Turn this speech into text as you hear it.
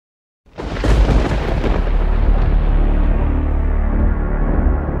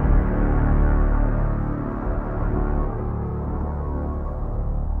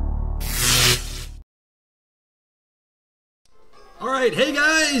Alright, hey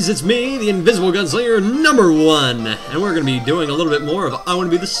guys, it's me, the Invisible Gunslinger #1, and we're going to be doing a little bit more of I Want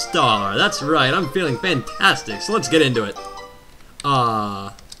to Be the Star. That's right, I'm feeling fantastic, so let's get into it.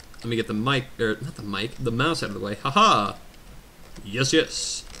 Let me get the mic, not the mic, the mouse out of the way. Haha! Yes,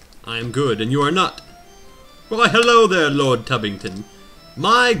 yes, I am good, and you are not. Why, hello there, Lord Tubbington.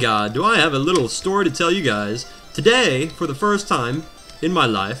 My God, do I have a little story to tell you guys. Today, for the first time in my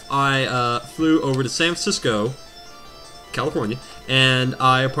life, I flew over to San Francisco, California, and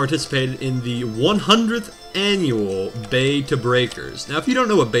I participated in the 100th annual Beta Breakers. Now, if you don't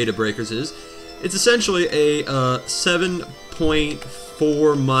know what Beta Breakers is, it's essentially a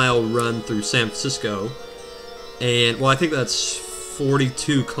 7.4 mile run through San Francisco, and, well, I think that's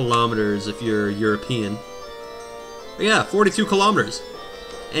 42 kilometers if you're European. But yeah, 42 kilometers.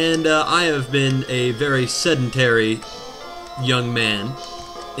 And I have been a very sedentary young man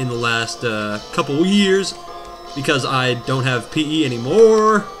in the last couple of years, because I don't have PE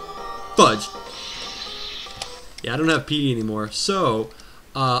anymore. Fudge. Yeah, I don't have PE anymore, so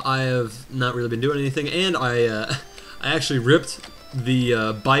I have not really been doing anything, and I actually ripped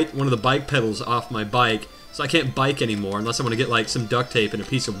the one of the bike pedals off my bike, so I can't bike anymore unless I want to get like some duct tape and a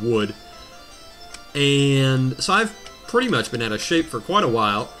piece of wood. And so I've pretty much been out of shape for quite a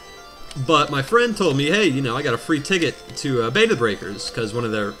while. But my friend told me, hey, you know, I got a free ticket to Beta Breakers because one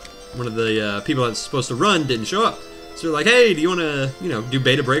of the people that's supposed to run didn't show up. So they're like, hey, do you want to, you know, do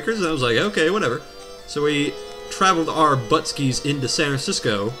Beta Breakers? And I was like, okay, whatever. So we traveled our buttskis into San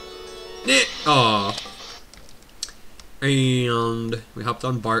Francisco. Aww. And we hopped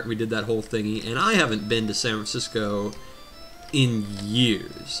on BART and we did that whole thingy. And I haven't been to San Francisco in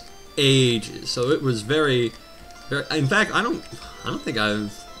years. Ages. So it was very, very, in fact, I don't think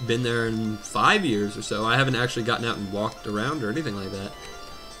I've been there in 5 years or so. I haven't actually gotten out and walked around or anything like that.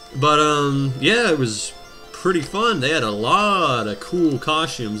 But, yeah, it was pretty fun. They had a lot of cool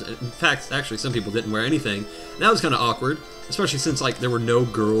costumes. In fact, actually, some people didn't wear anything. And that was kind of awkward, especially since, like, there were no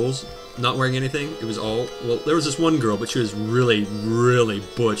girls not wearing anything. It was all, well, there was this one girl, but she was really, really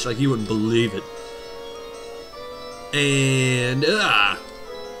butch. Like, you wouldn't believe it. And,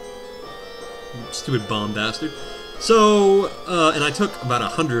 stupid bomb bastard. So, and I took about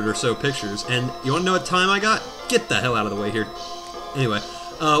 100 or so pictures, and you want to know what time I got? Get the hell out of the way here. Anyway,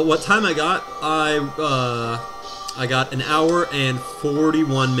 what time I got? I got 1 hour and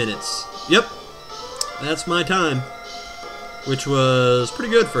 41 minutes. Yep, that's my time, which was pretty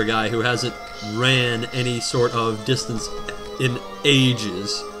good for a guy who hasn't ran any sort of distance in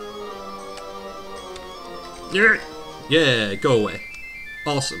ages. Yeah, go away.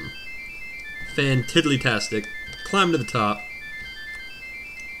 Awesome. Fantiddly-tastic. Climb to the top.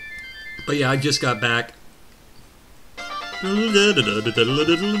 But yeah, I just got back.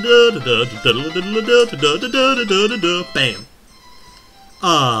 Bam.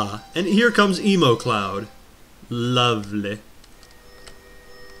 And here comes Emo Cloud. Lovely.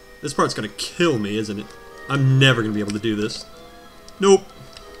 This part's gonna kill me, isn't it? I'm never gonna be able to do this. Nope.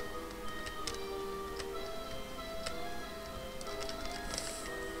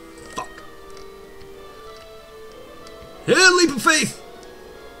 Yeah, leap of faith!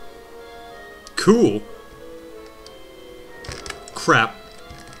 Cool. Crap.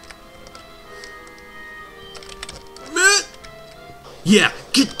 Yeah,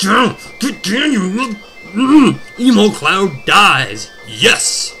 get down! Get down, you... Emo Cloud dies!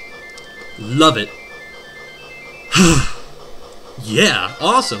 Yes! Love it. Yeah,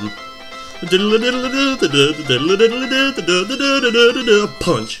 awesome.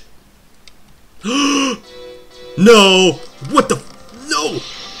 Punch. No! What the... No!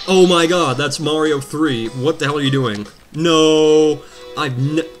 Oh my God, that's Mario 3. What the hell are you doing? No! What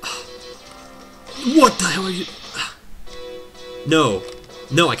the hell are you... No.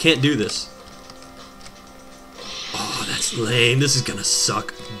 No, I can't do this. Oh, that's lame. This is gonna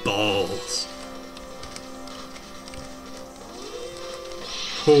suck balls.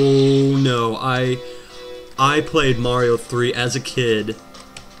 Oh no, I played Mario 3 as a kid.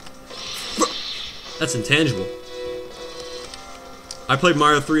 That's intangible. I played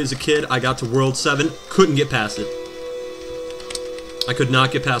Mario 3 as a kid, I got to World 7, couldn't get past it. I could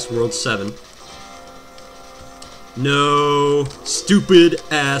not get past World 7. No, stupid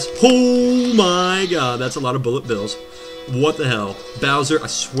ass. Oh my God, that's a lot of bullet bills. What the hell? Bowser, I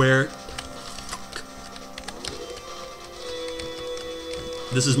swear.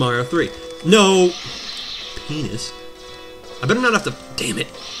 This is Mario 3. No! Penis. I better not have to, damn it.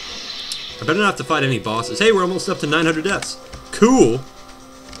 I better not have to fight any bosses. Hey, we're almost up to 900 deaths. Cool.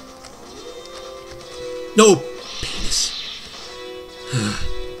 No, penis.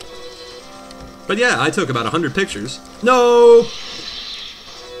 But yeah, I took about 100 pictures. No!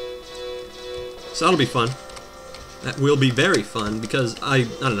 So that'll be fun. That will be very fun because I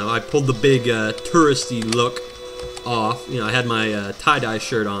don't know, I pulled the big touristy look off. You know, I had my tie-dye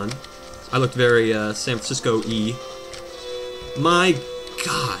shirt on. I looked very San Francisco-y. My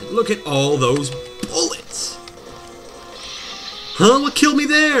God, look at all those bullets! Huh? What killed me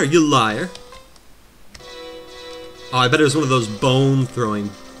there, you liar? Oh, I bet it was one of those bone-throwing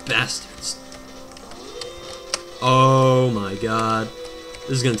bastards. Oh my God.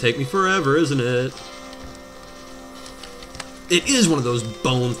 This is gonna take me forever, isn't it? It is one of those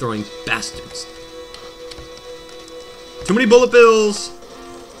bone-throwing bastards. Too many bullet bills!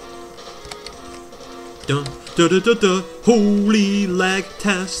 Dun, da da da da, holy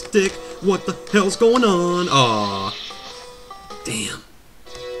lagtastic, what the hell's going on? Aw. Damn.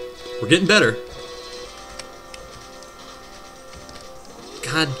 We're getting better.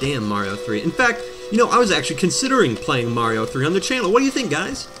 God damn Mario 3. In fact, you know, I was actually considering playing Mario 3 on the channel. What do you think,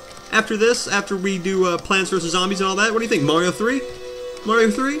 guys? After this, after we do Plants vs. Zombies and all that, what do you think? Mario 3? Mario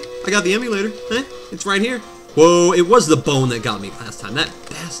 3? I got the emulator. Eh? It's right here. Whoa, it was the bone that got me last time. That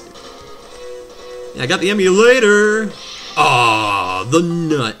bastard. Yeah, I got the emulator. Ah, the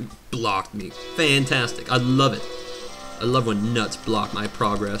nut blocked me. Fantastic. I love it. I love when nuts block my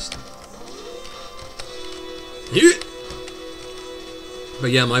progress. But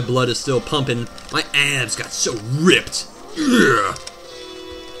yeah, my blood is still pumping. My abs got so ripped. Ugh.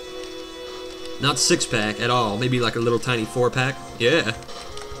 Not six-pack at all. Maybe like a little tiny four-pack. Yeah.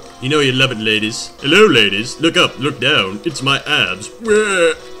 You know you love it, ladies. Hello, ladies. Look up, look down. It's my abs.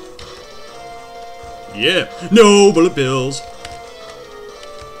 Yeah. No bullet bills.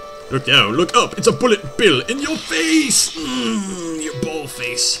 Look down, look up. It's a bullet bill in your face. Your ball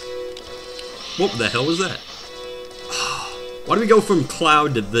face. What the hell was that? Why do we go from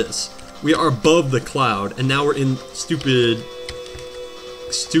cloud to this? We are above the cloud, and now we're in stupidness.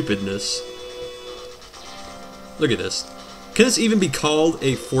 Look at this. Can this even be called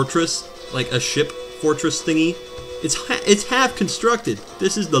a fortress? Like a ship fortress thingy? It's half constructed.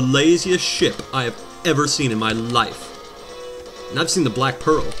 This is the laziest ship I have ever seen in my life. And I've seen the Black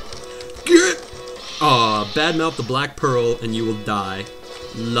Pearl. Aw, badmouth the Black Pearl and you will die.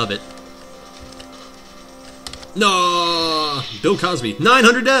 Love it. No, Bill Cosby.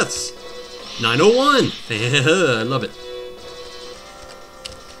 900 deaths. 901. I love it.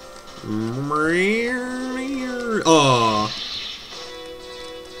 Aw.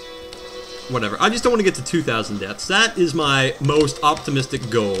 Whatever. I just don't want to get to 2,000 deaths. That is my most optimistic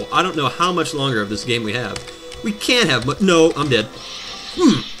goal. I don't know how much longer of this game we have. We can't have much. No, I'm dead.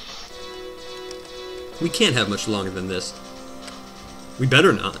 We can't have much longer than this. We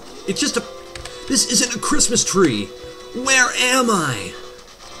better not. It's just a... This isn't a Christmas tree. Where am I?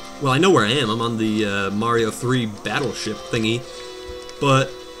 Well, I know where I am. I'm on the Mario 3 battleship thingy. But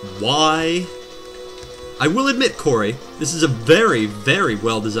why? I will admit, Corey, this is a very, very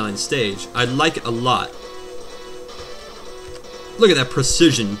well-designed stage. I like it a lot. Look at that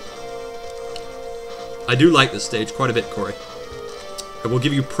precision. I do like this stage quite a bit, Corey. I will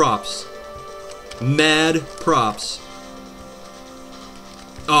give you props. Mad props.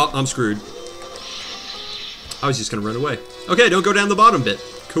 Oh, I'm screwed. I was just gonna run away. Okay, don't go down the bottom bit.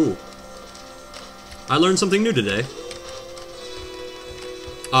 Cool. I learned something new today.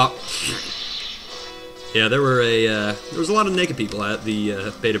 Yeah, there was a lot of naked people at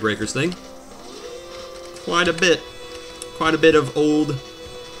the Beta Breakers thing. Quite a bit. Quite a bit of old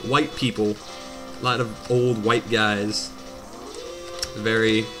white people. A lot of old white guys.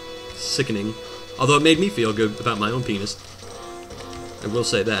 Very sickening. Although it made me feel good about my own penis. I will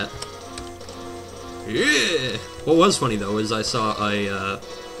say that. Yeah. What was funny though is I saw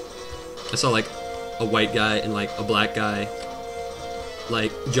like a white guy and like a black guy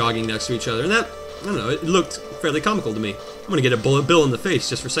like jogging next to each other, and that, I don't know, it looked fairly comical to me. I'm gonna get a bullet bill in the face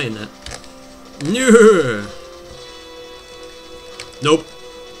just for saying that. Yeah. Nope.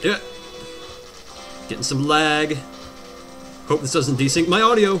 Yeah. Getting some lag. Hope this doesn't desync my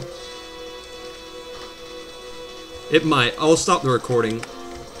audio. It might. I'll stop the recording.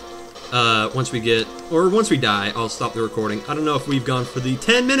 Once we die, I'll stop the recording. I don't know if we've gone for the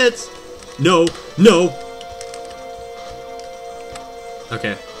 10 minutes. No, no.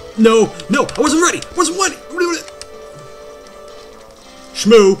 Okay. No, no, I wasn't ready. I wasn't ready.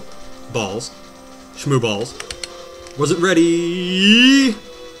 Shmoo balls. Shmoo balls. Wasn't ready.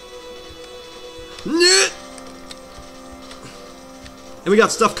 And we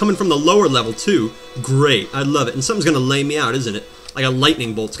got stuff coming from the lower level too. Great, I love it. And something's gonna lay me out, isn't it? Like a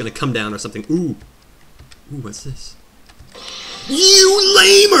lightning bolt's gonna come down or something. Ooh. Ooh, what's this? You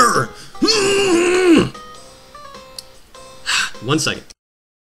lamer! 1 second.